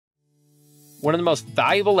One of the most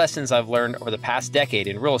valuable lessons I've learned over the past decade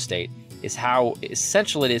in real estate is how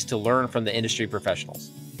essential it is to learn from the industry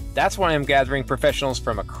professionals. That's why I'm gathering professionals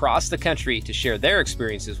from across the country to share their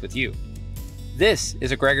experiences with you. This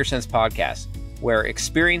is a Gregersen's podcast, where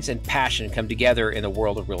experience and passion come together in the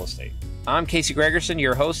world of real estate. I'm Casey Gregersen,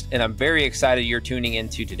 your host, and I'm very excited you're tuning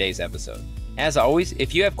into today's episode. As always,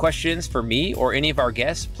 if you have questions for me or any of our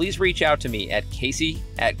guests, please reach out to me at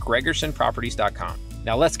casey@gregersenproperties.com.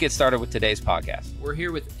 Now let's get started with today's podcast. We're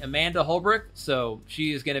here with Amanda Holbrook. So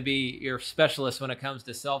she is going to be your specialist when it comes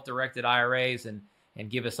to self-directed IRAs and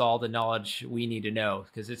give us all the knowledge we need to know,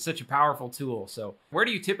 because it's such a powerful tool. So where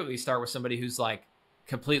do you typically start with somebody who's like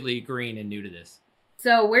completely green and new to this?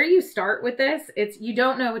 So where you start with this, it's you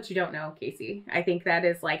don't know what you don't know, Casey. I think that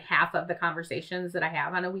is like half of the conversations that I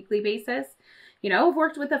have on a weekly basis. You know, I've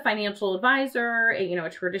worked with a financial advisor, a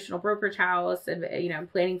traditional brokerage house, and,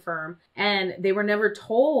 planning firm, and they were never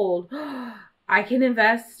told, I can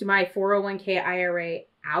invest my 401k IRA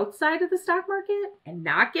outside of the stock market and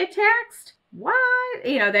not get taxed. What?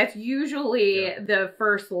 That's usually the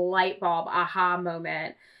first light bulb aha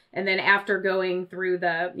moment. And then after going through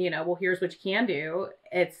the, well, here's what you can do.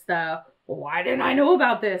 It's the, well, why didn't I know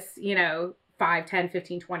about this, 5, 10,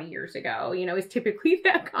 15, 20 years ago, is typically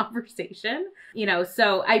that conversation,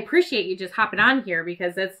 so I appreciate you just hopping on here,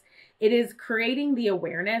 because it is creating the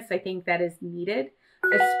awareness I think that is needed,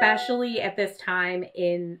 especially at this time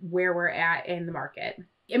in where we're at in the market.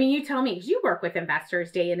 I mean, you tell me, because you work with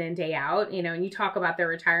investors day in and day out, and you talk about their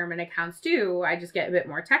retirement accounts too. I just get a bit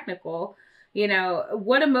more technical.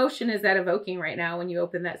 What emotion is that evoking right now when you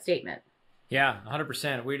open that statement? Yeah,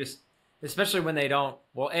 100%. We just, especially when they don't,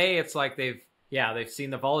 well, it's like they've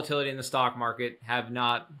seen the volatility in the stock market, have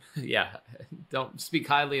not, don't speak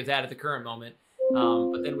highly of that at the current moment.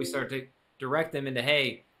 But then we start to direct them into,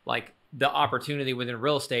 hey, like the opportunity within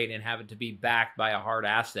real estate and have it to be backed by a hard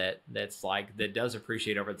asset that does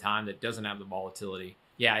appreciate over time, that doesn't have the volatility.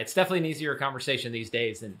 Yeah, it's definitely an easier conversation these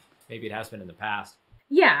days than maybe it has been in the past.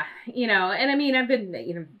 Yeah, and I mean, I've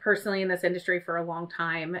been, personally in this industry for a long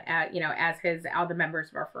time, as all the members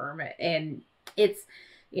of our firm, and it's,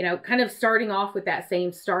 kind of starting off with that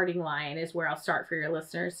same starting line is where I'll start for your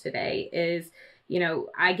listeners today is,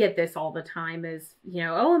 I get this all the time is,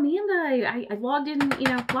 oh, Amanda, I logged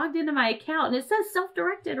into my account and it says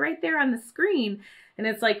self-directed right there on the screen. And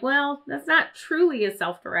it's like, well, that's not truly a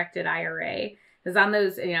self-directed IRA. Because on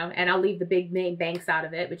those, and I'll leave the big name banks out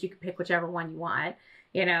of it, but you can pick whichever one you want.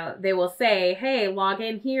 They will say, hey, log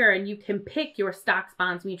in here and you can pick your stocks,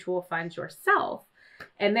 bonds, mutual funds yourself.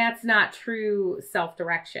 And that's not true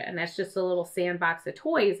self-direction. That's just a little sandbox of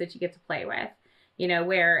toys that you get to play with,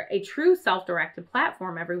 where a true self-directed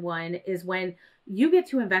platform, everyone, is when you get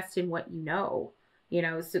to invest in what you know.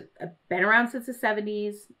 So I've been around since the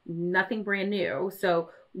 70s, nothing brand new. So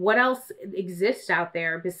what else exists out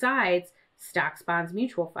there besides stocks, bonds,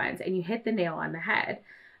 mutual funds? And you hit the nail on the head.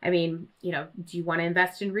 I mean, do you want to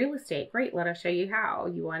invest in real estate? Great. Let us show you how.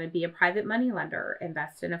 You want to be a private money lender,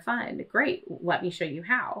 invest in a fund. Great. Let me show you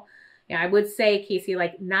how. I would say, Casey,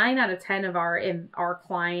 like 9 out of 10 of our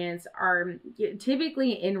clients are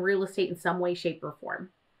typically in real estate in some way, shape, or form.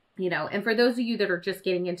 And for those of you that are just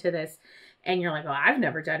getting into this and you're like, well, I've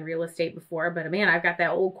never done real estate before, but man, I've got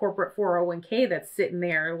that old corporate 401k that's sitting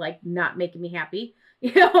there, like not making me happy.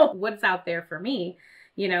 What's out there for me?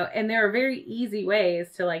 And there are very easy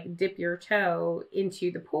ways to like dip your toe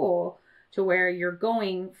into the pool to where you're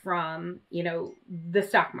going from, the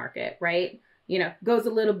stock market, right? Goes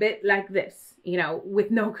a little bit like this,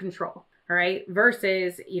 with no control. All right.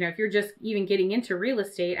 Versus, if you're just even getting into real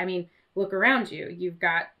estate, I mean, look around you. You've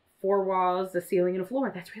got 4 walls, a ceiling, and a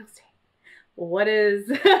floor. That's real estate. What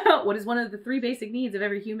is one of the 3 basic needs of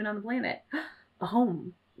every human on the planet? A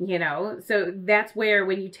home, So that's where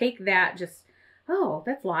when you take that oh,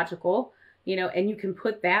 that's logical, and you can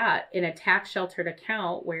put that in a tax sheltered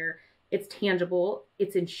account where it's tangible,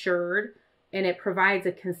 it's insured, and it provides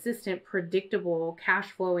a consistent, predictable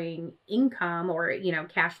cash flowing income or,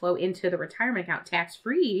 cash flow into the retirement account, tax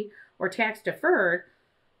free or tax deferred.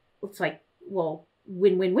 It's like, well,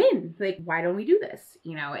 win, win, win. Like, why don't we do this?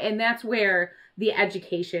 And that's where the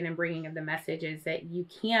education and bringing of the message is that you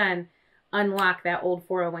can unlock that old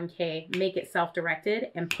 401k, make it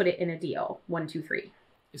self-directed, and put it in a deal. 1, 2, 3.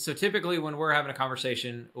 So typically when we're having a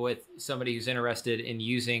conversation with somebody who's interested in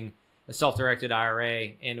using a self-directed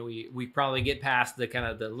IRA, and we probably get past the kind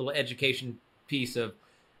of the little education piece of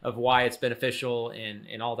why it's beneficial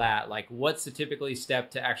and all that, like what's the typically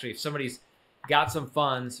step to actually, if somebody's got some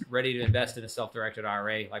funds ready to invest in a self-directed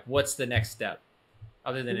IRA, like what's the next step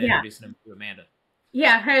other than introducing them to Amanda?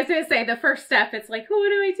 Yeah, I was going to say the first step, it's like, what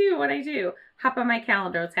do I do? What do I do? Hop on my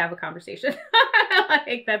calendar. Let's have a conversation.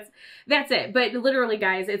 Like that's it. But literally,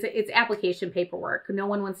 guys, it's application paperwork. No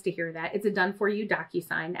one wants to hear that. It's a done for you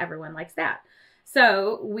DocuSign. Everyone likes that.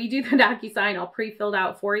 So we do the DocuSign all pre-filled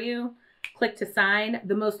out for you. Click to sign.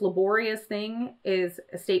 The most laborious thing is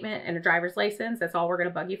a statement and a driver's license. That's all we're going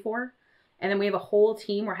to bug you for. And then we have a whole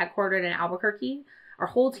team. We're headquartered in Albuquerque. Our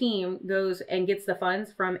whole team goes and gets the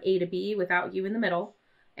funds from A to B without you in the middle.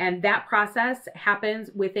 And that process happens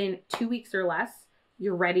within 2 weeks or less.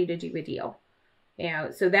 You're ready to do a deal.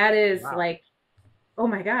 So that is like, oh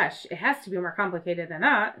my gosh, it has to be more complicated than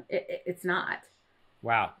that. It's not.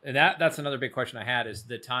 Wow. And that's another big question I had is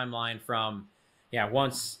the timeline from,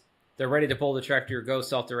 once they're ready to pull the tractor, go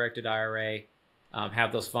self-directed IRA,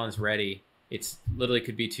 have those funds ready. It's literally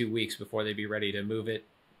could be 2 weeks before they'd be ready to move it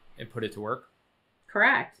and put it to work.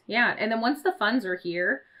 Correct. Yeah. And then once the funds are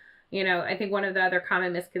here, I think one of the other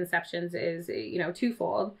common misconceptions is,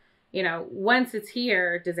 twofold. Once it's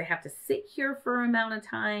here, does it have to sit here for an amount of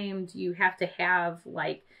time? Do you have to have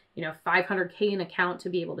like, 500K in account to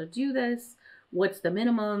be able to do this? What's the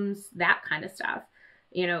minimums? That kind of stuff.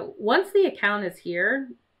 Once the account is here,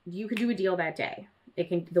 you could do a deal that day.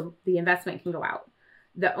 The investment can go out.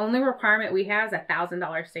 The only requirement we have is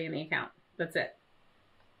 $1,000 stay in the account. That's it.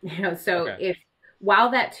 So okay.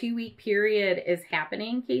 While that 2 week period is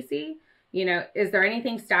happening, Casey, is there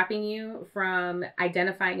anything stopping you from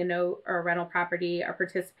identifying a note or a rental property or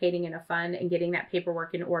participating in a fund and getting that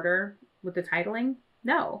paperwork in order with the titling?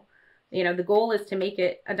 No. The goal is to make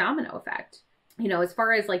it a domino effect. As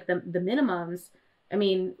far as like the minimums, I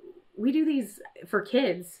mean, we do these for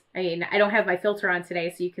kids. I mean, I don't have my filter on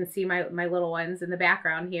today, so you can see my little ones in the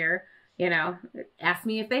background here. Ask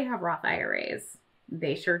me if they have Roth IRAs.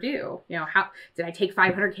 They sure do. How did I take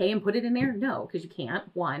 500K and put it in there? No, because you can't.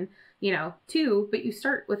 One, two, but you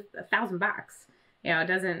start with $1,000. It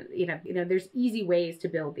doesn't, there's easy ways to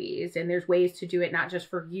build these, and there's ways to do it not just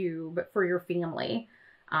for you, but for your family,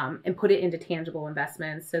 and put it into tangible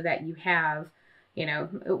investments so that you have,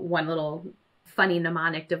 one little funny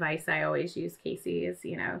mnemonic device I always use, Casey, is,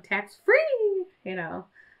 tax free.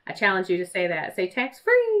 I challenge you to say that. Say tax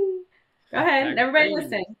free. Go ahead. And everybody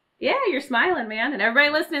listening. Yeah, you're smiling, man. And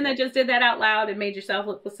everybody listening that just did that out loud and made yourself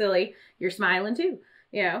look silly, you're smiling too.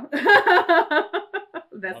 That's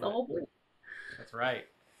the whole point. That's right.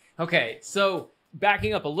 Okay, so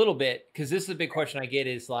backing up a little bit, because this is a big question I get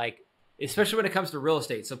is like, especially when it comes to real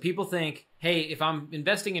estate. So people think, hey, if I'm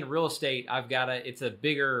investing in real estate, it's a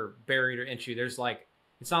bigger barrier to entry. There's like,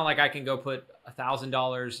 it's not like I can go put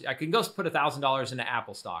 $1,000. I can go put $1,000 into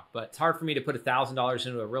Apple stock, but it's hard for me to put $1,000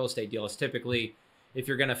 into a real estate deal. It's typically, if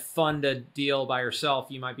you're going to fund a deal by yourself,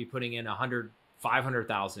 you might be putting in 100,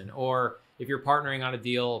 500,000, or if you're partnering on a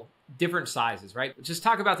deal, different sizes, right? Just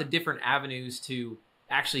talk about the different avenues to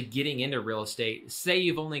actually getting into real estate. Say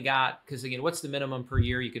you've only got, because again, what's the minimum per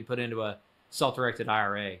year you can put into a self-directed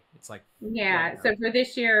IRA? It's like, so for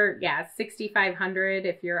this year, 6,500.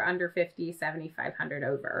 If you're under 50, 7,500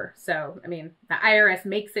 over. So, I mean, the IRS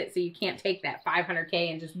makes it so you can't take that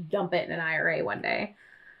 500K and just dump it in an IRA one day.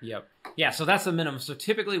 Yep. Yeah. So that's the minimum. So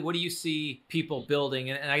typically, what do you see people building?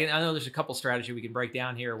 And I know there's a couple strategies we can break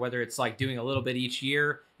down here, whether it's like doing a little bit each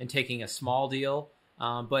year and taking a small deal.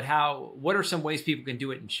 But what are some ways people can do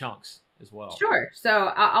it in chunks as well? Sure.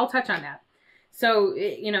 So I'll touch on that. So,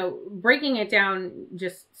 breaking it down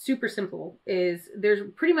just super simple is there's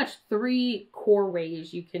pretty much 3 core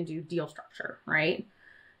ways you can do deal structure, right?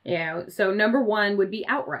 So number 1 would be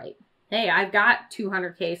outright. Hey, I've got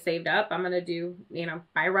 200K saved up. I'm going to do,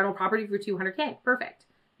 buy a rental property for 200K. Perfect.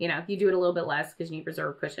 You do it a little bit less because you need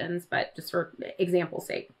reserve cushions, but just for example's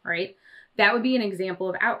sake, right? That would be an example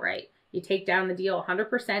of outright. You take down the deal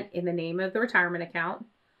 100% in the name of the retirement account.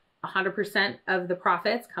 100% of the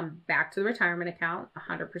profits come back to the retirement account,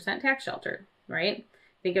 100% tax sheltered, right?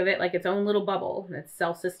 Think of it like its own little bubble. It's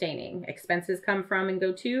self-sustaining. Expenses come from and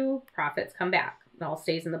go to, profits come back. It all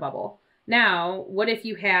stays in the bubble. Now, what if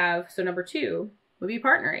you have, so number 2 would be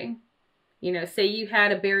partnering. Say you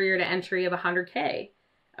had a barrier to entry of 100K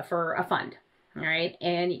for a fund, all right?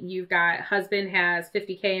 And you've got, husband has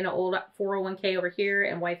 50K in an old 401K over here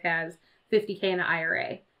and wife has 50K in an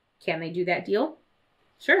IRA. Can they do that deal?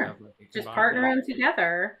 Sure. Just partner them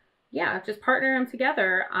together. Yeah, just partner them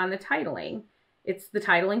together on the titling. The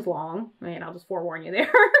titling's long. I mean, I'll just forewarn you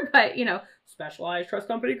there. But, specialized trust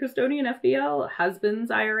company, custodian, FBL,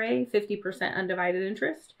 husband's IRA, 50% undivided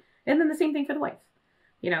interest. And then the same thing for the wife.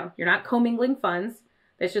 You're not commingling funds.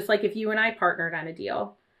 It's just like if you and I partnered on a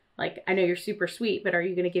deal. Like, I know you're super sweet, but are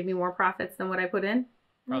you going to give me more profits than what I put in?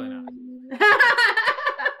 Probably not.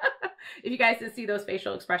 If you guys did see those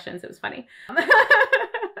facial expressions, it was funny.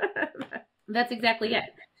 That's exactly it.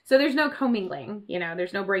 So there's no commingling,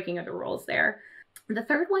 there's no breaking of the rules there. The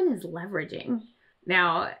third one is leveraging.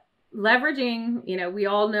 Now, leveraging, we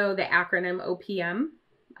all know the acronym OPM,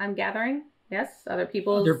 I'm gathering. Yes, other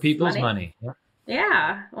people's money. Yeah.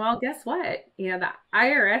 Yeah. Well, guess what? The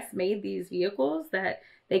IRS made these vehicles that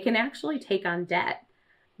they can actually take on debt,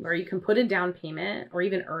 where you can put a down payment or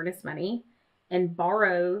even earnest money and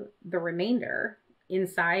borrow the remainder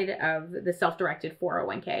inside of the self-directed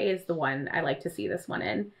 401k is the one I like to see this one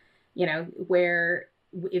in, where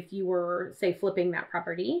if you were, say, flipping that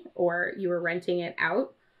property or you were renting it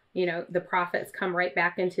out, the profits come right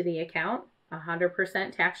back into the account,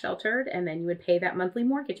 100% tax sheltered, and then you would pay that monthly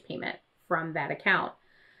mortgage payment from that account.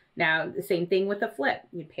 Now, the same thing with the flip.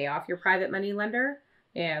 You'd pay off your private money lender,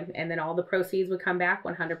 and then all the proceeds would come back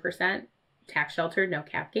 100% tax sheltered, no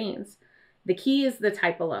cap gains. The key is the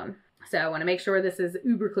type of loan. So I want to make sure this is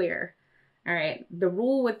uber clear. All right. The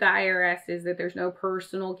rule with the IRS is that there's no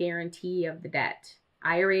personal guarantee of the debt.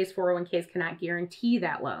 IRAs, 401ks cannot guarantee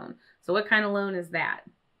that loan. So what kind of loan is that?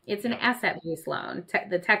 It's an asset-based loan.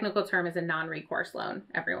 The technical term is a non-recourse loan,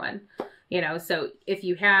 everyone. So if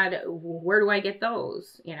you had, where do I get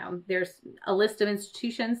those? There's a list of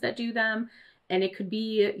institutions that do them. And it could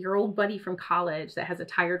be your old buddy from college that has a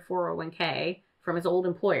tired 401k from his old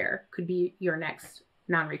employer could be your next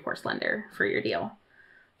non-recourse lender for your deal.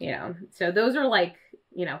 So those are like,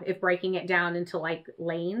 if breaking it down into like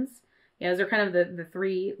lanes, those are kind of the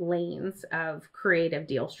three lanes of creative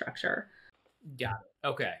deal structure. Got it.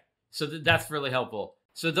 Okay. So that's really helpful.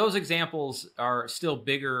 So those examples are still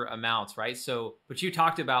bigger amounts, right? So, but you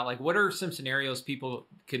talked about like, what are some scenarios people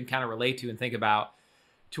can kind of relate to and think about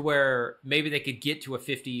to where maybe they could get to a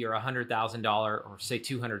 $50,000 or $100,000 or say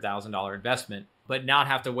 $200,000 investment, but not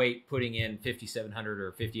have to wait putting in $5,700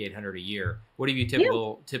 or $5,800 a year. What have you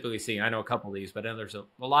typically seen? I know a couple of these, but then there's a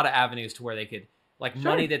lot of avenues to where they could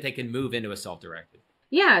money that they can move into a self-directed.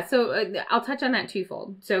 Yeah. So I'll touch on that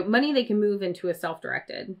twofold. So money they can move into a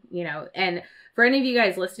self-directed, and for any of you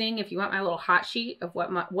guys listening, if you want my little hot sheet of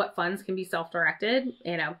what funds can be self-directed,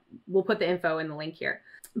 we'll put the info in the link here.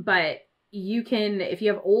 But you can, if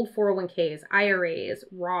you have old 401ks, IRAs,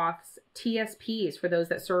 Roths, TSPs for those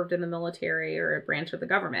that served in the military or a branch of the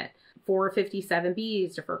government,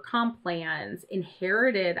 457Bs for comp plans,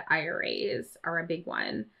 inherited IRAs are a big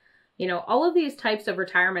one. All of these types of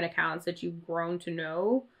retirement accounts that you've grown to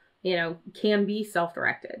know, can be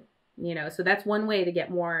self-directed, so that's one way to get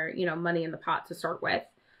more, money in the pot to start with.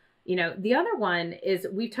 The other one is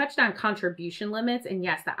we've touched on contribution limits. And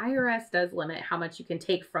yes, the IRS does limit how much you can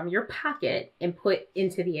take from your pocket and put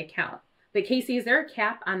into the account. But Casey, is there a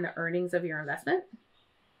cap on the earnings of your investment?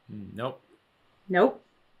 Nope.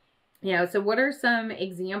 So what are some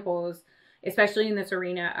examples, especially in this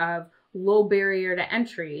arena of low barrier to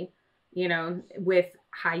entry, with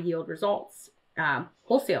high yield results?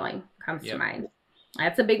 Wholesaling comes to mind.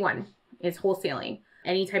 That's a big one, is wholesaling.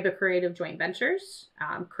 Any type of creative joint ventures,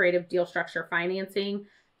 creative deal structure financing,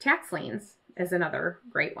 tax liens is another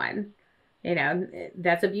great one.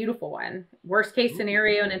 That's a beautiful one. Worst case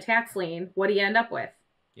scenario in a tax lien, what do you end up with?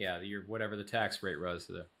 Yeah, whatever the tax rate was,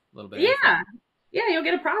 a little bit. Yeah, you'll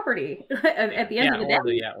get a property at the end of the day.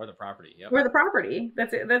 Or the property. Yep. Or the property.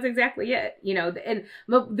 That's it. That's exactly it. And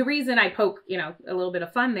the reason I poke, a little bit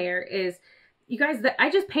of fun there is, you guys, I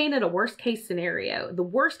just painted a worst case scenario. The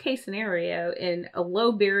worst case scenario in a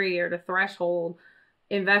low barrier to threshold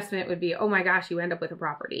investment would be, oh my gosh, you end up with a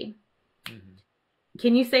property. Mm-hmm.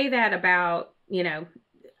 Can you say that about,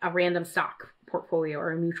 a random stock portfolio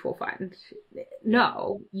or a mutual fund?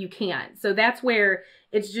 No, you can't. So that's where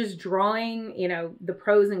it's just drawing, the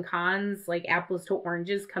pros and cons, like apples to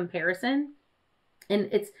oranges comparison. And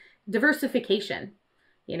it's diversification.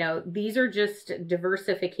 These are just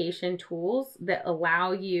diversification tools that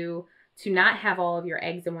allow you to not have all of your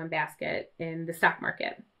eggs in one basket in the stock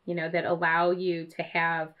market, that allow you to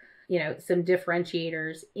have, some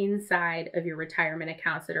differentiators inside of your retirement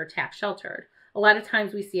accounts that are tax sheltered. A lot of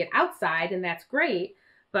times we see it outside, and that's great.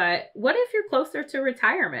 But what if you're closer to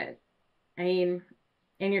retirement? And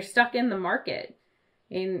you're stuck in the market?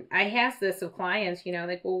 And I ask this of clients,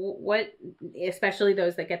 like, well, what, especially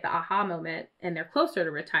those that get the aha moment and they're closer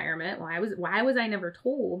to retirement. Why was I never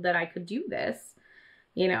told that I could do this?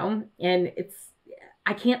 And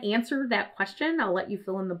I can't answer that question. I'll let you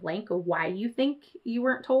fill in the blank of why you think you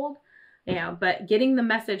weren't told. But getting the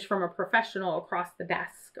message from a professional across the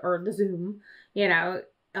desk or the Zoom,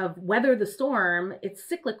 of weather the storm, it's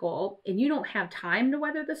cyclical and you don't have time to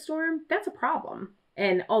weather the storm, that's a problem.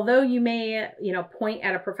 And although you may, point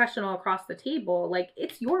at a professional across the table, like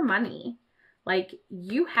it's your money. Like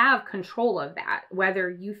you have control of that, whether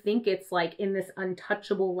you think it's like in this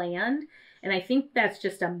untouchable land. And I think that's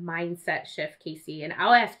just a mindset shift, Casey. And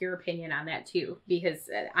I'll ask your opinion on that too, because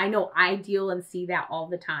I know I deal and see that all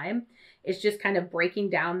the time. It's just kind of breaking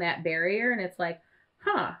down that barrier. And it's like,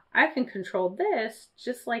 I can control this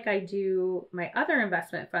just like I do my other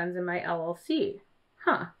investment funds in my LLC.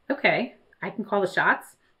 Okay. I can call the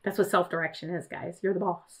shots. That's what self-direction is, guys. You're the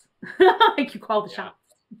boss. Like you call the shots.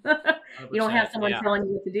 You don't have someone telling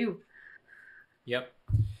you what to do. Yep.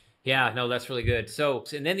 Yeah, no, that's really good. So,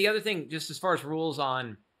 and then the other thing, just as far as rules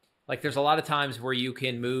on, like there's a lot of times where you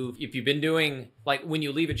can move, if you've been doing, like when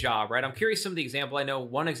you leave a job, right? I'm curious some of the example. I know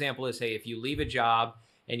one example is, hey, if you leave a job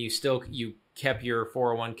and you kept your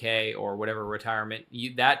 401k or whatever retirement,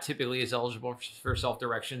 that typically is eligible for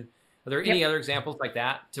self-direction. Are there any other examples like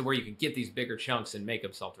that to where you can get these bigger chunks and make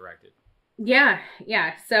them self-directed? Yeah.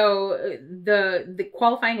 So the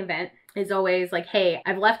qualifying event is always like, hey,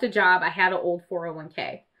 I've left a job. I had an old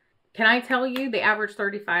 401k. Can I tell you the average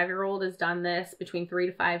 35-year-old has done this between 3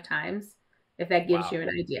 to 5 times? If that gives you an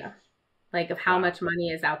idea, like of how much money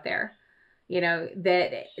is out there,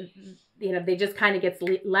 that, they just kind of gets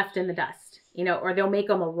left in the dust, or they'll make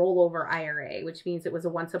them a rollover IRA, which means it was a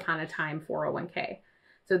once upon a time 401k.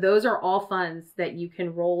 So those are all funds that you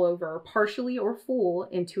can roll over partially or full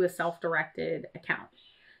into a self-directed account.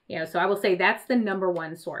 So I will say that's the number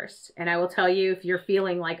one source. And I will tell you, if you're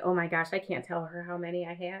feeling like, oh my gosh, I can't tell her how many I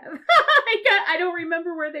have. I don't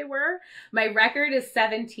remember where they were. My record is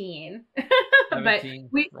 17. 17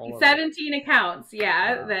 but 17 accounts.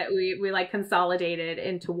 Yeah. Wow. That we like consolidated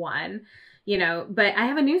into one, but I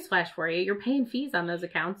have a newsflash for you. You're paying fees on those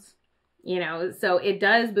accounts. So it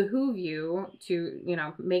does behoove you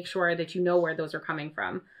to, make sure that you know where those are coming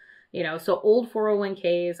from. So old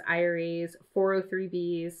 401ks, IRAs,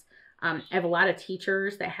 403bs. I have a lot of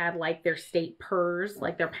teachers that have like their state PERS,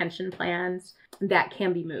 like their pension plans that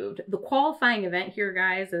can be moved. The qualifying event here,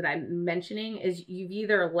 guys, that I'm mentioning is you've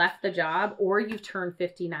either left the job or you've turned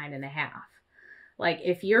 59 and a half. Like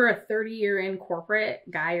if you're a 30-year in corporate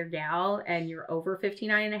guy or gal and you're over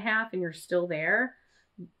 59 and a half and you're still there,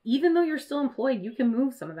 even though you're still employed, you can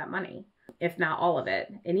move some of that money, if not all of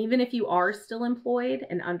it. And even if you are still employed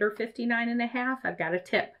and under 59 and a half, I've got a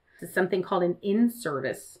tip. It's something called an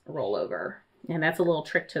in-service rollover. And that's a little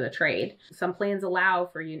trick to the trade. Some plans allow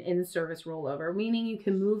for you an in-service rollover, meaning you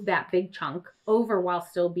can move that big chunk over while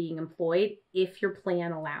still being employed if your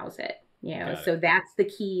plan allows it. So that's the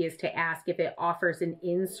key, is to ask if it offers an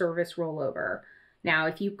in-service rollover. Now,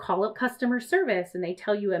 if you call up customer service and they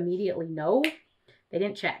tell you immediately no, they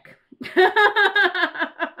didn't check.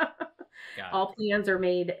 All plans are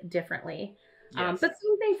made differently. Yes. But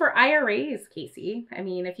same thing for IRAs, Casey. I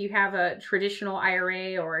mean, if you have a traditional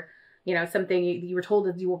IRA or, something you were told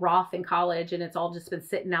to do a Roth in college and it's all just been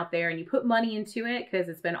sitting out there and you put money into it because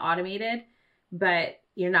it's been automated, but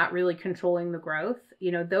you're not really controlling the growth.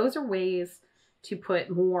 Those are ways to put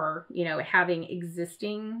more, having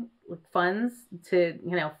existing funds to,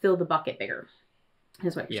 fill the bucket bigger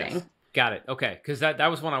is what you're saying. Got it. Okay. Because that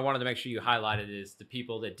was one I wanted to make sure you highlighted, is the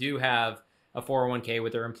people that do have a 401k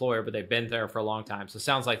with their employer, but they've been there for a long time. So it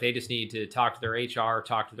sounds like they just need to talk to their HR,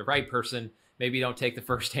 talk to the right person. Maybe don't take the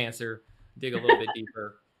first answer, dig a little bit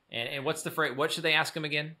deeper. And what's the phrase? What should they ask them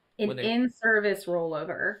again? An in-service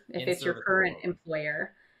rollover, if it's your current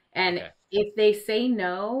employer. And if they say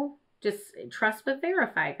no, just trust but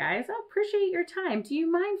verify, guys. I appreciate your time. Do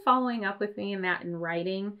you mind following up with me in that in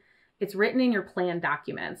writing? It's written in your plan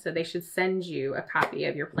documents, so they should send you a copy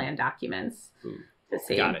of your plan documents. To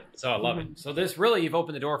see. Got it. So I love it. So this really, you've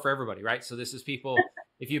opened the door for everybody, right? So this is people,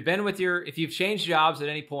 if you've changed jobs at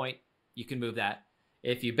any point, you can move that.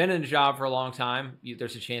 If you've been in a job for a long time,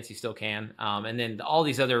 there's a chance you still can. And then all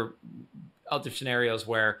these other scenarios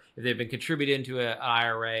where if they've been contributed into an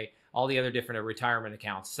IRA, all the other different retirement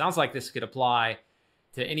accounts. Sounds like this could apply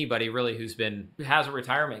to anybody really who has a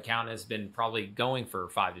retirement account and has been probably going for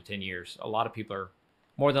 5 to 10 years. A lot of people are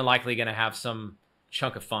more than likely going to have some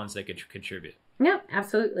chunk of funds they could contribute. No,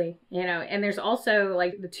 absolutely. And there's also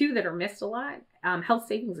like the two that are missed a lot, health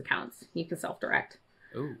savings accounts. You can self-direct.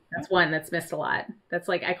 Ooh. That's one that's missed a lot. That's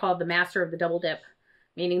like, I call it the master of the double dip,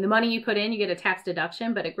 meaning the money you put in, you get a tax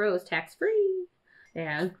deduction, but it grows tax free.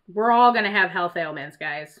 And we're all going to have health ailments,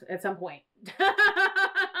 guys, at some point.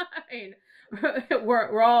 I mean,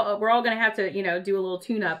 we're all going to have to, do a little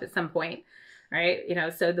tune up at some point. Right.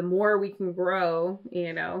 So the more we can grow,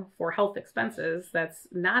 for health expenses, that's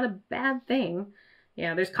not a bad thing.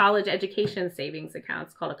 There's college education savings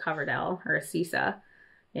accounts called a Coverdell or a CISA.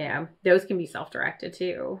 those can be self-directed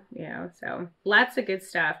too, so lots of good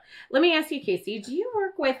stuff. Let me ask you, Casey, do you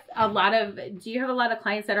have a lot of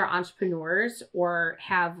clients that are entrepreneurs or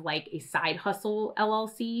have like a side hustle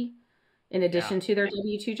LLC in addition to their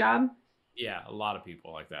W-2 job? Yeah, a lot of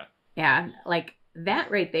people like that. Yeah, like that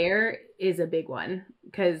right there is a big one,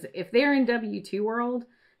 because if they're in W-2 world,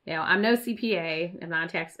 I'm no CPA, I'm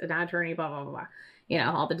not not attorney, blah, blah, blah,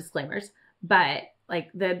 blah, all the disclaimers, but like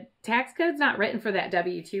the tax code's not written for that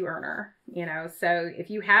W-2 earner, so if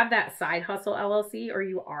you have that side hustle LLC or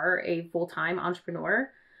you are a full-time entrepreneur,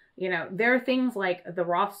 there are things like the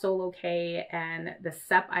Roth Solo K and the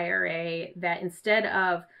SEP IRA that instead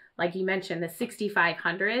of, like you mentioned, the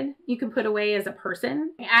 6,500 you can put away as a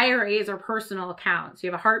person. IRAs are personal accounts.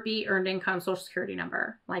 You have a heartbeat, earned income, social security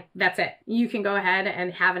number. Like that's it. You can go ahead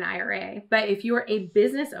and have an IRA. But if you're a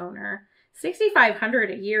business owner,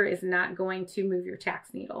 6,500 a year is not going to move your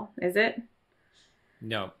tax needle, is it?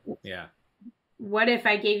 No. Yeah. What if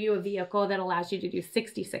I gave you a vehicle that allows you to do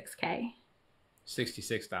 66K?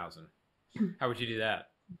 66,000. How would you do that?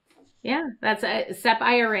 Yeah, that's a SEP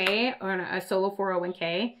IRA or a solo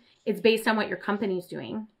 401k. It's based on what your company's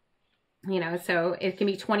doing. So it can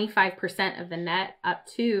be 25% of the net up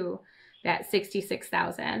to that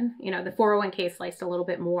 66,000. The 401k is sliced a little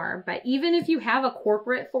bit more, but even if you have a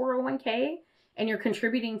corporate 401k and you're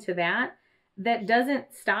contributing to that, that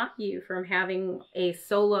doesn't stop you from having a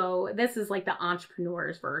solo. This is like the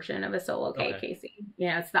entrepreneur's version of a solo K, Casey.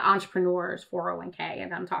 It's the entrepreneur's 401k,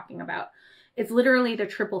 and I'm talking about. It's literally the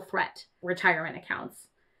triple threat retirement accounts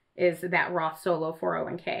is that Roth Solo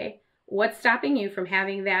 401k. What's stopping you from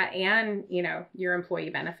having that and, your employee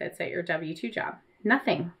benefits at your W-2 job?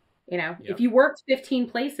 Nothing. If you worked 15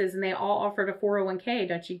 places and they all offered a 401k,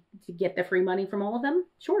 don't you get the free money from all of them?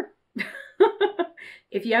 Sure.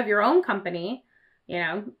 If you have your own company,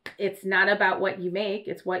 it's not about what you make,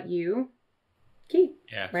 it's what you keep.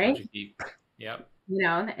 Yeah. Right. What you keep. Yep.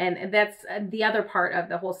 And that's the other part of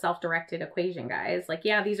the whole self-directed equation, guys. Like,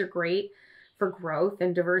 yeah, these are great for growth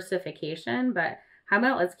and diversification, but how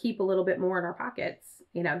about let's keep a little bit more in our pockets?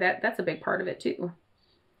 That's a big part of it too.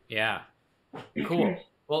 Yeah. Cool.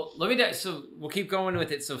 Well, so we'll keep going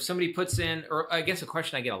with it. So if somebody puts in, or I guess a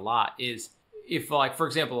question I get a lot is if, like, for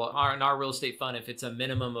example, in our real estate fund, if it's a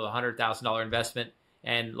minimum of $100,000 investment,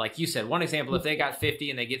 and like you said, one example, if they got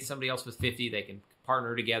 50 and they get somebody else with 50, they can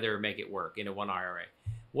partner together and make it work into one IRA.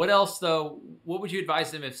 What else though? What would you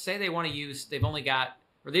advise them if, say, they want to use, they've only got,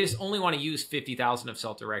 or they just only want to use 50,000 of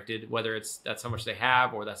self-directed, whether that's how much they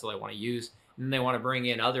have or that's all they want to use, and they want to bring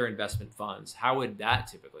in other investment funds? How would that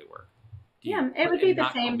typically work? It would be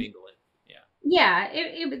the same. Yeah,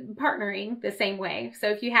 it would partnering the same way. So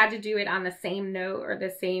if you had to do it on the same note or the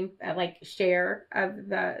same like share of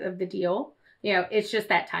the deal, it's just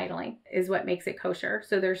that titling is what makes it kosher.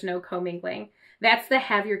 So there's no commingling. That's the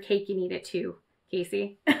have your cake and eat it too,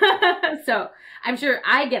 Casey. So I'm sure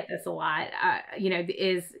I get this a lot.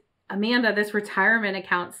 Is Amanda, this retirement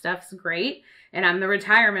account stuff's great, and I'm the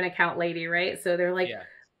retirement account lady, right? So they're like,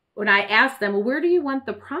 when I ask them, well, where do you want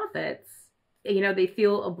the profits? They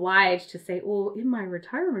feel obliged to say, well, in my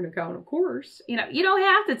retirement account, of course. You don't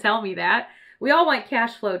have to tell me that. We all want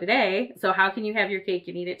cash flow today. So how can you have your cake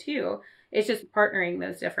and eat it too? It's just partnering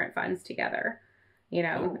those different funds together, is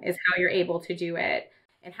how you're able to do it.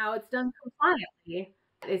 And how it's done compliantly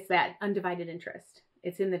is that undivided interest.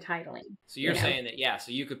 It's in the titling. So you're saying that,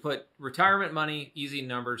 so you could put retirement money, easy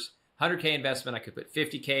numbers, 100K investment. I could put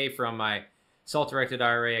 50K from my self-directed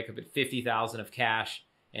IRA. I could put 50,000 of cash.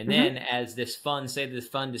 And then as this fund, say this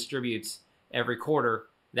fund distributes every quarter,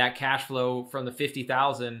 that cash flow from the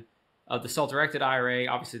 50,000 of the self-directed IRA,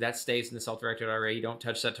 obviously that stays in the self-directed IRA. You don't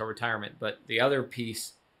touch that till retirement. But the other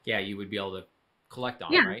piece, you would be able to collect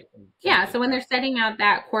on, right? So when they're setting out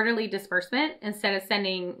that quarterly disbursement, instead of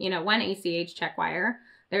sending, one ACH check wire,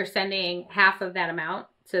 they're sending half of that amount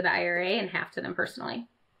to the IRA and half to them personally.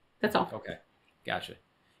 That's all. Okay. Gotcha.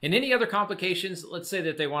 And any other complications? Let's say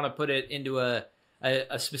that they want to put it into a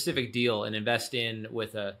specific deal and invest in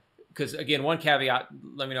with because again, one caveat,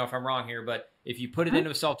 let me know if I'm wrong here, but if you put it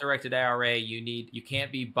into a self-directed IRA, you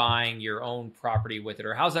can't be buying your own property with it.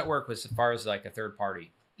 Or how's that work as far as like a third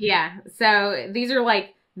party? Yeah. So these are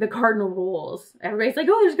like the cardinal rules. Everybody's like,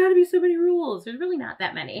 oh, there's got to be so many rules. There's really not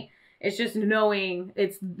that many. It's just knowing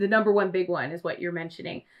it's the number one big one is what you're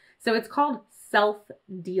mentioning. So it's called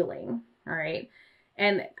self-dealing. All right.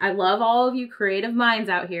 And I love all of you creative minds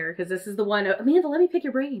out here because this is the one, Amanda, let me pick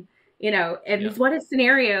your brain, and what if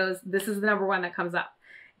scenarios, this is the number one that comes up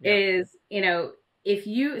is, if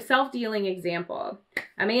you self-dealing example,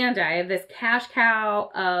 Amanda, I have this cash cow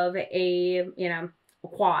of a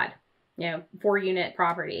quad, 4-unit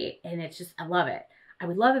property. And it's just, I love it. I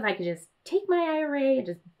would love if I could just take my IRA and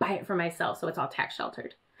just buy it for myself so it's all tax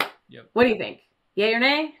sheltered. Yep. What do you think? Yay or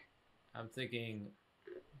nay? I'm thinking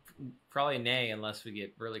probably nay, unless we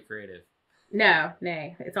get really creative. No,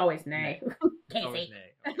 nay. It's always nay. Always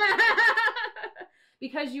nay. Okay.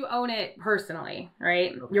 Because you own it personally,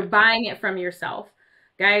 right? Okay. You're buying it from yourself.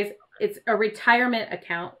 Guys, it's a retirement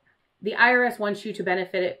account. The IRS wants you to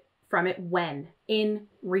benefit from it when? In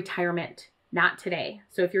retirement, not today.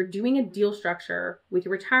 So if you're doing a deal structure with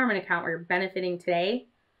your retirement account where you're benefiting today,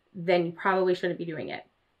 then you probably shouldn't be doing it.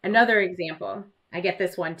 Another example, I get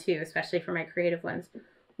this one too, especially for my creative ones.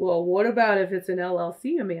 Well, what about if it's an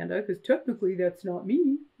LLC, Amanda? Because technically that's not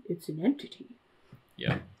me. It's an entity.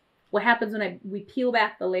 Yeah. What happens when we peel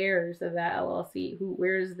back the layers of that LLC?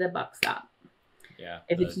 Where's the buck stop? Yeah.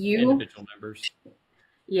 If it's you, individual members.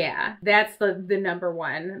 Yeah, that's the number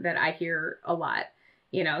one that I hear a lot.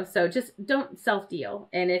 So just don't self-deal.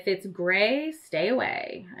 And if it's gray, stay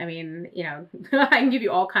away. I mean, I can give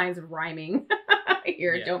you all kinds of rhyming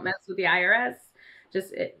here. Yeah. Don't mess with the IRS.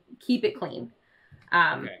 Just keep it clean.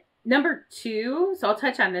 Okay. Number 2, so I'll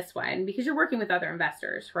touch on this one because you're working with other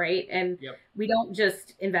investors, right? And we don't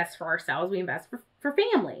just invest for ourselves. We invest for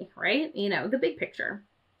family, right? The big picture.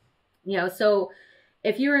 So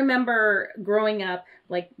if you remember growing up,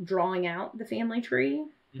 like drawing out the family tree,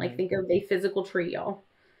 like think of a physical tree, y'all.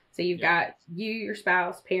 So you've got you, your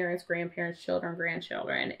spouse, parents, grandparents, children,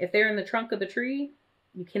 grandchildren. If they're in the trunk of the tree,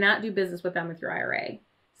 you cannot do business with them with your IRA.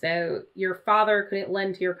 So your father couldn't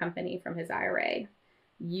lend to your company from his IRA.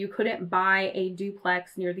 You couldn't buy a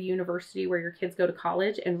duplex near the university where your kids go to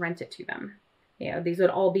college and rent it to them. These would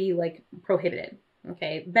all be like prohibited.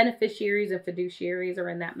 Okay. Beneficiaries and fiduciaries are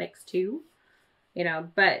in that mix too.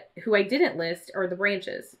 But who I didn't list are the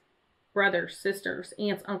branches. Brothers, sisters,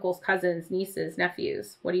 aunts, uncles, cousins, nieces,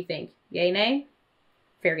 nephews. What do you think? Yay, nay?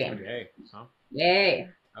 Fair game. Yay. Huh? Yay.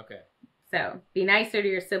 Okay. So be nicer to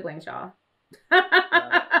your siblings, y'all.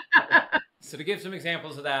 So to give some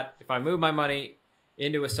examples of that, if I move my money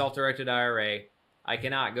into a self-directed IRA, I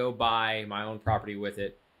cannot go buy my own property with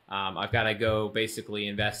it. I've got to go basically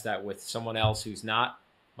invest that with someone else who's not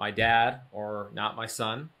my dad or not my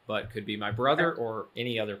son, but could be my brother or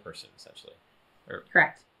any other person, essentially.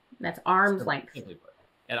 Correct. That's arm's length.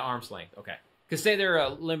 At arm's length, okay. Because say they're a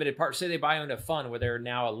limited partner, say they buy into a fund where they're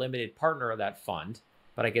now a limited partner of that fund,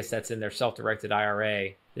 but I guess that's in their self-directed IRA.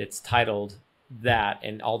 It's titled that,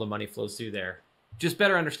 and all the money flows through there. Just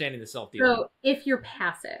better understanding the self-deal. So if you're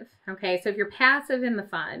passive, okay, so if you're passive in the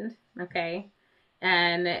fund, okay,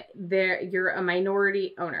 and you're a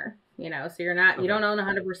minority owner, so you're not, you don't own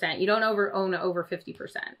 100%, you don't own over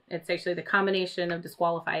 50%. It's actually the combination of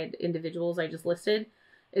disqualified individuals I just listed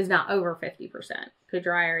is not over 50%. Could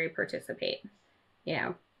your IRA participate?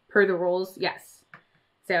 Per the rules, yes.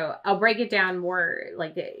 So I'll break it down more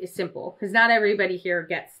like it's simple because not everybody here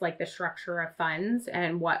gets like the structure of funds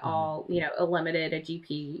and what all, a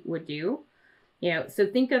GP would do. So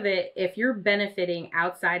think of it, if you're benefiting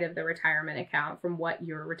outside of the retirement account from what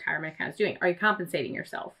your retirement account is doing, are you compensating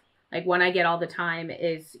yourself? Like one I get all the time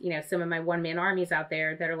is, some of my one-man armies out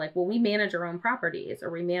there that are like, well, we manage our own properties or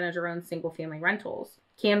we manage our own single family rentals.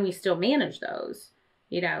 Can we still manage those?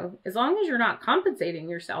 As long as you're not compensating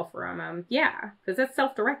yourself from them, yeah, because that's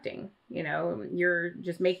self-directing. You're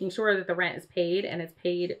just making sure that the rent is paid and it's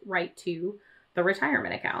paid right to the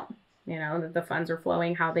retirement account, that the funds are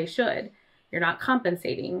flowing how they should. You're not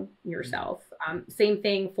compensating yourself. Same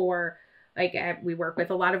thing for we work with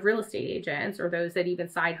a lot of real estate agents or those that even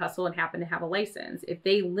side hustle and happen to have a license. If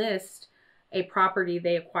they list a property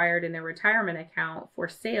they acquired in their retirement account for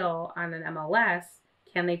sale on an MLS,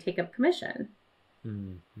 can they take up commission?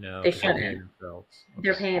 No, they shouldn't.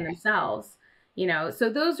 They're paying themselves. So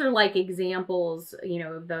those are like examples,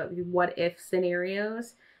 of the what if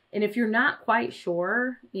scenarios. And if you're not quite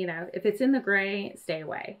sure, if it's in the gray, stay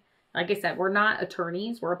away. Like I said, we're not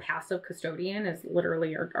attorneys. We're a passive custodian is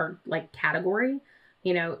literally our like category.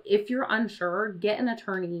 If you're unsure, get an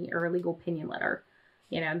attorney or a legal opinion letter.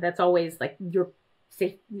 That's always like you're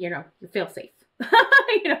safe, you feel safe.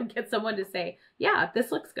 Get someone to say, yeah,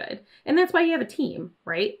 this looks good. And that's why you have a team,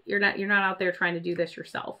 right? You're not out there trying to do this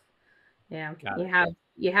yourself. Yeah.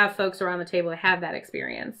 You have folks around the table that have that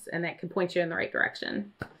experience and that can point you in the right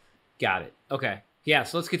direction. Got it. Okay. Yeah.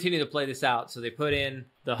 So let's continue to play this out. So they put in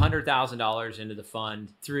the $100,000 into the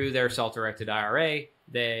fund through their self-directed IRA.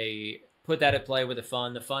 They put that at play with the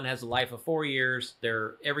fund. The fund has a life of 4 years.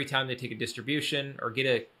 Every time they take a distribution or get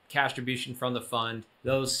a cash distribution from the fund,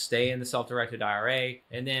 those stay in the self-directed IRA.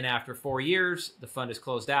 And then after 4 years, the fund is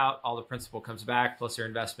closed out. All the principal comes back plus their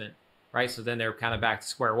investment. right? So then they're kind of back to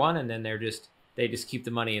square one, and then they just keep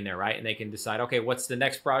the money in there, right? And they can decide, okay, what's the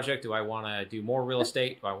next project? Do I want to do more real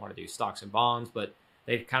estate? Do I want to do stocks and bonds? But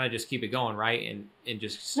they kind of just keep it going, right? And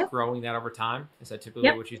just growing that over time. Is that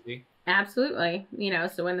typically what you see? Absolutely.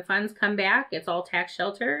 So when the funds come back, it's all tax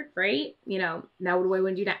sheltered, right? Now what do I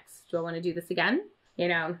want to do next? Do I want to do this again?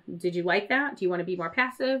 Did you like that? Do you want to be more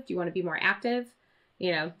passive? Do you want to be more active?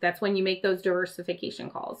 That's when you make those diversification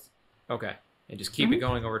calls. Okay. And just keep it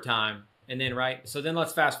going over time. And then, right. So then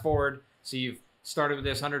let's fast forward. So you've started with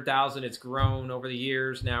this 100,000. It's grown over the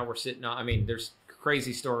years. Now we're sitting on, there's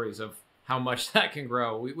crazy stories of how much that can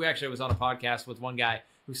grow. We actually was on a podcast with one guy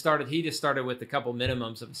who he just started with a couple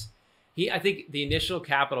minimums of I think the initial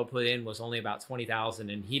capital put in was only about 20,000,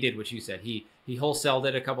 and he did what you said. He wholesaled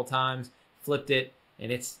it a couple times, flipped it,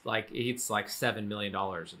 and it's like $7 million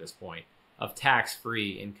at this point of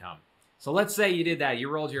tax-free income. So let's say you did that. You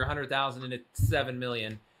rolled your 100,000 into 7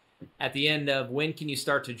 million. At the end of, when can you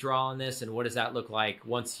start to draw on this, and what does that look like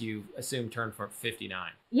once you assume turn for 59?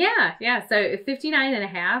 Yeah. So 59 and a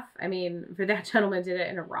half, for that gentleman did it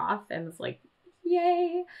in a Roth, and it's like,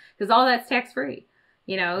 yay, because all that's tax-free.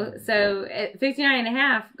 So at 59 and a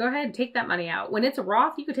half, go ahead and take that money out. When it's a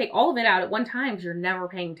Roth, you could take all of it out at one time because you're never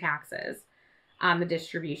paying taxes on the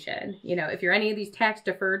distribution. If you're any of these tax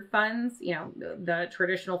deferred funds, the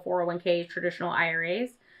traditional 401ks, traditional IRAs,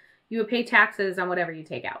 you would pay taxes on whatever you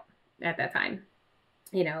take out at that time.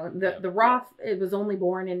 The Roth, it was only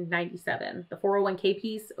born in 97, the 401k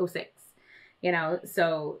piece, 06.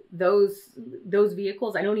 So those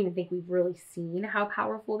vehicles, I don't even think we've really seen how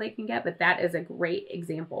powerful they can get, but that is a great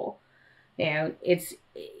example. It's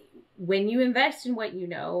when you invest in what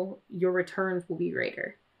your returns will be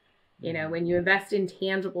greater. When you invest in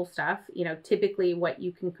tangible stuff, typically what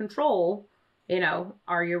you can control,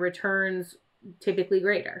 are your returns typically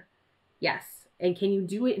greater? Yes. And can you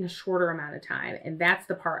do it in a shorter amount of time? And that's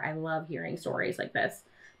the part I love hearing stories like this,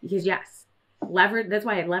 because yes, that's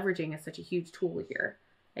why leveraging is such a huge tool here.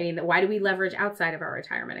 Why do we leverage outside of our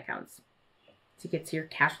retirement accounts? To get to your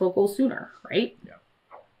cash flow goal sooner, right? Yeah.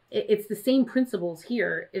 It's the same principles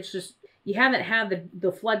here. It's just, you haven't had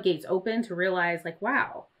the floodgates open to realize like,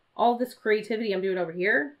 wow, all this creativity I'm doing over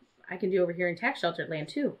here, I can do over here in tax sheltered land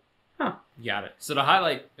too. Huh. Got it. So to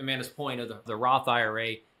highlight Amanda's point of the Roth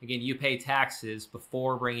IRA, again, you pay taxes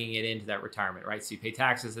before bringing it into that retirement, right? So you pay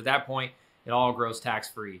taxes at that point, it all grows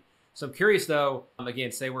tax-free. So I'm curious though,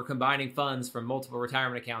 again, say we're combining funds from multiple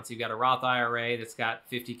retirement accounts. You've got a Roth IRA that's got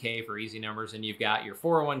 50K for easy numbers, and you've got your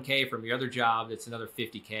 401k from your other job that's another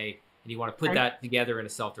 50K, and you want to put that together in a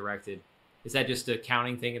self-directed. Is that just a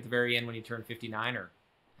counting thing at the very end when you turn 59, or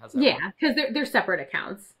how's that work? Because they're separate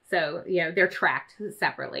accounts. So, they're tracked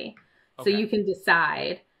separately. Okay. So you can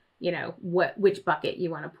decide, which bucket you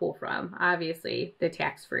want to pull from. Obviously, the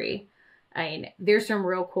tax-free. There's some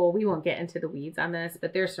real cool, we won't get into the weeds on this,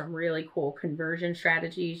 but there's some really cool conversion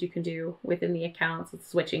strategies you can do within the accounts. It's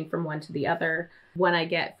switching from one to the other. One I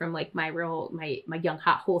get from like my young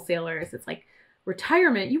hot wholesalers, it's like,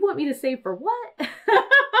 retirement, you want me to save for what?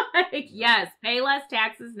 Like, yes, pay less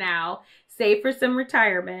taxes now, save for some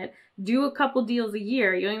retirement, do a couple deals a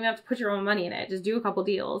year. You don't even have to put your own money in it. Just do a couple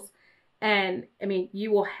deals. And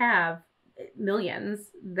you will have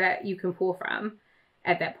millions that you can pull from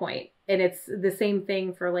at that point. And it's the same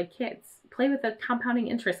thing for like kids. Play with a compounding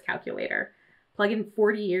interest calculator. Plug in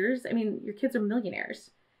 40 years. Your kids are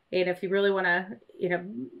millionaires. And if you really want to,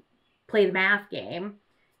 play the math game,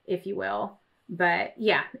 if you will. But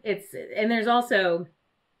yeah, and there's also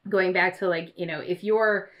going back to like, if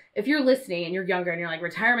you're listening and you're younger and you're like,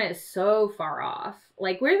 retirement is so far off,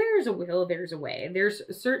 like where there's a will, there's a way. There's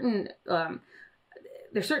certain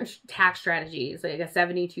tax strategies, like a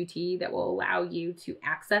 72T, that will allow you to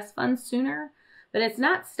access funds sooner. But it's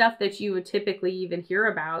not stuff that you would typically even hear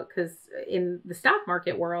about, because in the stock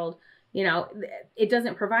market world, it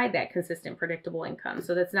doesn't provide that consistent, predictable income.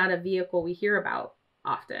 So that's not a vehicle we hear about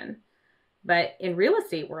often. But in real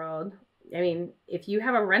estate world, if you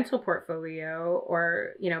have a rental portfolio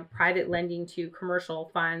or, private lending to commercial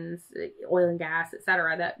funds, oil and gas, et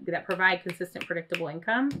cetera, that provide consistent, predictable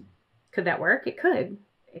income, could that work? It could.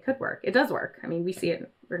 It could work. It does work. We see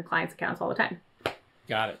it in clients' accounts all the time.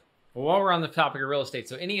 Got it. Well, while we're on the topic of real estate,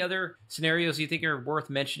 so any other scenarios you think are worth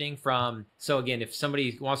mentioning so again, if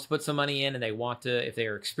somebody wants to put some money in and if they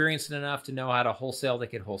are experienced enough to know how to wholesale, they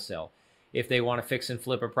could wholesale. If they want to fix and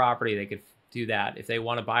flip a property, they could do that. If they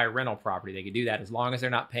want to buy a rental property, they could do that as long as they're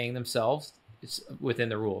not paying themselves. It's within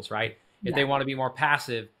the rules, right? If they want to be more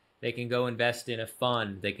passive, They can go invest in a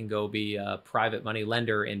fund. They can go be a private money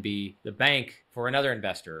lender and be the bank for another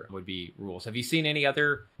investor would be rules. Have you seen any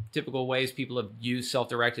other typical ways people have used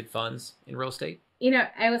self-directed funds in real estate?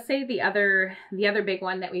 I would say the other big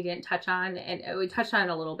one that we didn't touch on, and we touched on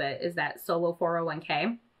it a little bit, is that solo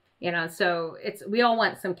 401k. So we all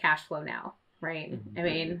want some cash flow now, right? Mm-hmm. I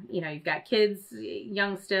mean, you've got kids,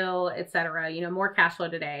 young still, et cetera. More cash flow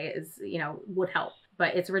today is, would help,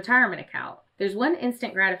 but it's a retirement account. There's one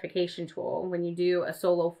instant gratification tool when you do a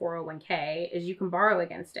solo 401k is you can borrow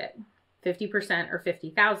against it, 50% or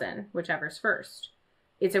 50,000, whichever's first.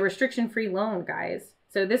 It's a restriction-free loan, guys.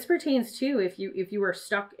 So this pertains to if you were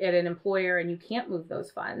stuck at an employer and you can't move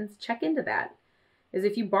those funds, check into that. Is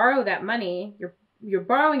if you borrow that money, you're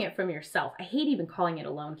borrowing it from yourself. I hate even calling it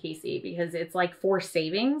a loan, Casey, because it's like forced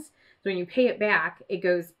savings. So when you pay it back, it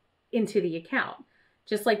goes into the account.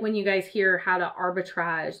 Just like when you guys hear how to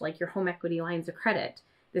arbitrage, like your home equity lines of credit.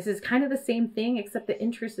 This is kind of the same thing, except the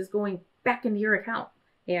interest is going back into your account.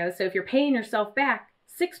 So if you're paying yourself back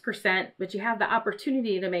 6%, but you have the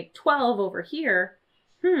opportunity to make 12 over here,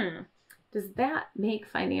 does that make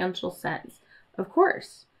financial sense? Of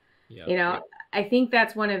course. Yep. I think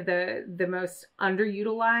that's one of the most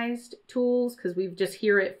underutilized tools, because we just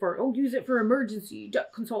hear it for, use it for emergency,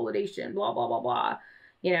 debt consolidation, blah, blah, blah, blah.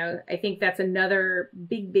 I think that's another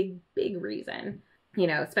big reason,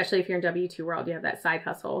 especially if you're in W-2 world, you have that side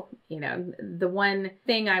hustle. The one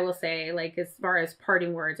thing I will say, like, as far as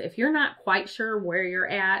parting words, if you're not quite sure where you're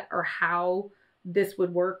at or how this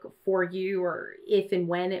would work for you, or if and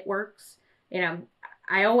when it works,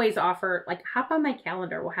 I always offer, like, hop on my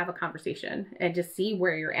calendar. We'll have a conversation and just see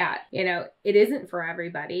where you're at. It isn't for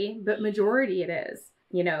everybody, but majority it is.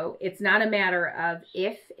 It's not a matter of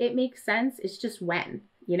if it makes sense. It's just when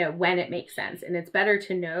it makes sense. And it's better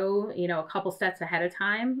to know, a couple steps ahead of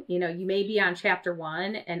time. You may be on chapter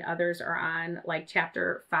 1 and others are on like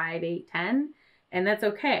chapter 5, 8, 10. And that's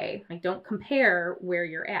okay. Like, don't compare where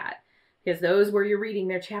you're at. Because those where you're reading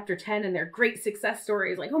their chapter 10 and their great success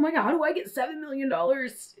stories, like, oh my God, how do I get $7 million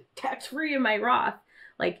tax-free in my Roth?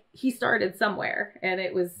 Like, he started somewhere, and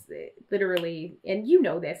it was literally, and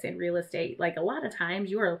this in real estate, like, a lot of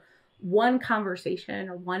times you are one conversation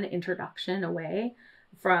or one introduction away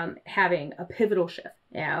from having a pivotal shift,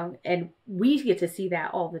 and we get to see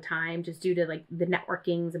that all the time just due to like the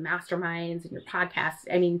networkings and masterminds and your podcasts.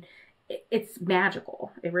 I mean, it's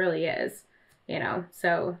magical. It really is,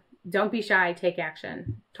 so don't be shy, take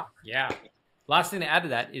action, talk. Yeah. Last thing to add to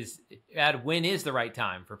that is when is the right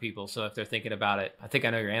time for people. So if they're thinking about it, I think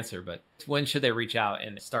I know your answer, but when should they reach out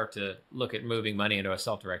and start to look at moving money into a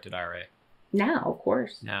self-directed IRA? Now, of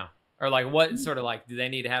course. Now. Or like what sort of like, do they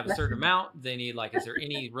need to have a certain amount? Do they need like, is there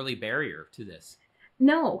any really barrier to this?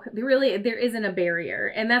 No, there isn't a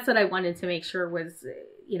barrier. And that's what I wanted to make sure was,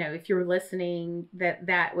 if you're listening,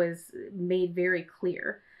 that was made very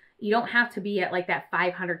clear. You don't have to be at like that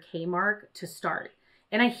 500K mark to start.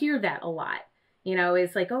 And I hear that a lot,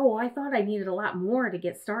 it's like, oh, I thought I needed a lot more to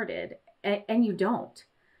get started. And you don't,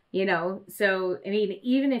 so, I mean,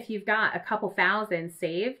 even if you've got a couple thousand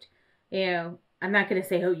saved, I'm not going to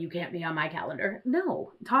say, oh, you can't be on my calendar.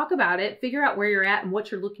 No, talk about it, figure out where you're at and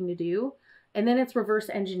what you're looking to do. And then it's reverse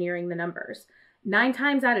engineering the numbers. 9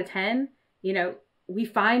 times out of 10, we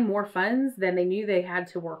find more funds than they knew they had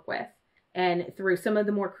to work with. And through some of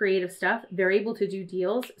the more creative stuff, they're able to do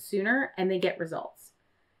deals sooner and they get results.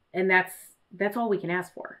 And that's all we can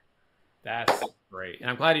ask for. That's great. And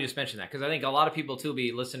I'm glad you just mentioned that, because I think a lot of people too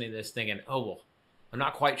be listening to this thinking, oh, well, I'm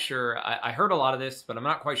not quite sure. I heard a lot of this, but I'm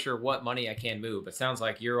not quite sure what money I can move. It sounds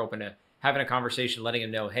like you're open to having a conversation, letting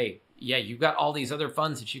them know, hey, yeah, you've got all these other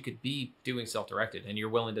funds that you could be doing self-directed, and you're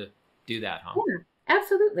willing to do that, huh? Yeah,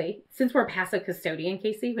 absolutely. Since we're passive custodian,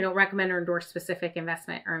 Casey, we don't recommend or endorse specific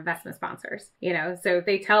investment or investment sponsors. So if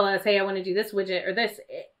they tell us, hey, I want to do this widget or this,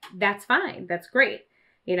 that's fine. That's great.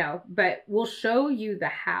 But we'll show you the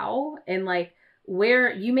how and like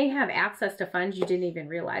where you may have access to funds you didn't even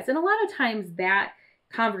realize. And a lot of times that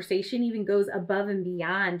conversation even goes above and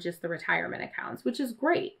beyond just the retirement accounts, which is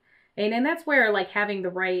great. And that's where like having the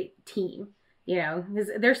right team, because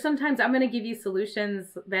there's sometimes I'm going to give you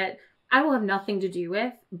solutions that I will have nothing to do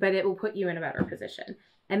with, but it will put you in a better position.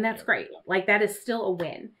 And that's great. Like, that is still a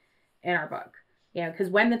win in our book, because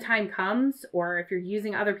when the time comes, or if you're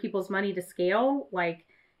using other people's money to scale, like,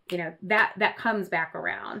 that comes back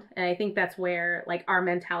around. And I think that's where like our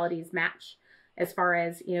mentalities match. As far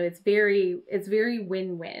as, it's very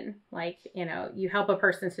win-win. Like, you help a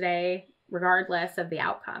person today, regardless of the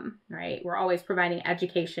outcome, right? We're always providing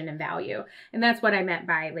education and value. And that's what I meant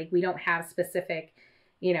by like, we don't have specific,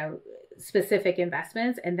 specific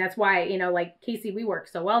investments. And that's why, like Casey, we work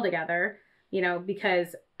so well together,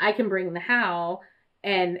 because I can bring the how,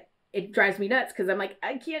 and it drives me nuts because I'm like,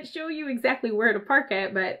 I can't show you exactly where to park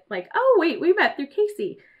it, but like, oh wait, we met through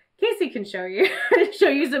Casey. Casey can show you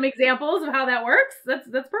some examples of how that works. That's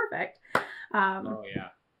perfect. Oh yeah,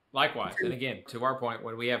 likewise. And again, to our point,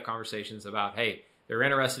 when we have conversations about, hey, they're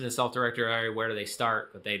interested in a self-directed area, where do they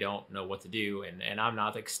start? But they don't know what to do. And I'm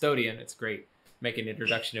not the custodian. It's great. Make an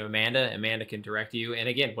introduction to Amanda. Amanda can direct you. And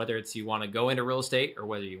again, whether it's you want to go into real estate or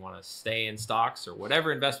whether you want to stay in stocks or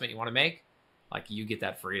whatever investment you want to make, like, you get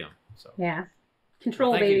that freedom. So yeah,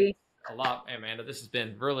 control, thank baby. you a lot, Amanda. This has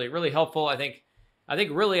been really, really helpful. I think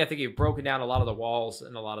you've broken down a lot of the walls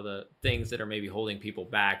and a lot of the things that are maybe holding people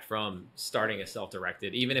back from starting a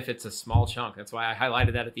self-directed, even if it's a small chunk. That's why I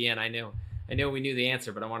highlighted that at the end. I know we knew the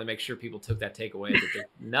answer, but I want to make sure people took that takeaway that there's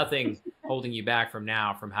nothing holding you back from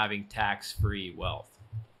having tax-free wealth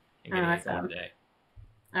and getting it one day.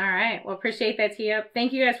 All right. Well, appreciate that, Tia.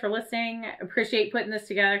 Thank you guys for listening. Appreciate putting this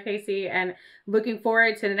together, Casey, and looking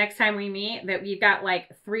forward to the next time we meet that we've got like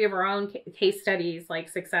 3 of our own case studies, like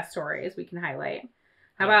success stories we can highlight.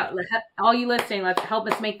 How about all you listening? Let's help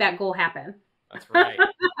us make that goal happen. That's right.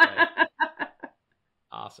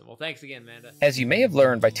 Awesome. Well, thanks again, Amanda. As you may have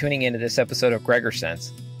learned by tuning into this episode of Gregersen,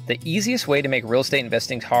 the easiest way to make real estate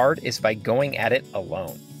investing hard is by going at it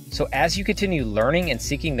alone. So as you continue learning and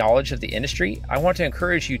seeking knowledge of the industry, I want to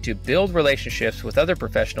encourage you to build relationships with other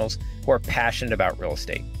professionals who are passionate about real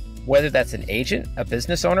estate. Whether that's an agent, a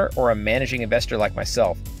business owner, or a managing investor like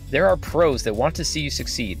myself, there are pros that want to see you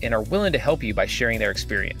succeed and are willing to help you by sharing their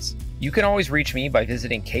experience. You can always reach me by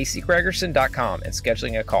visiting CaseyGregersen.com and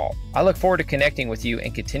scheduling a call. I look forward to connecting with you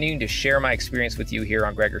and continuing to share my experience with you here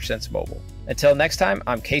on Gregersen's Mobile. Until next time,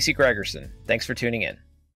 I'm Casey Gregersen. Thanks for tuning in.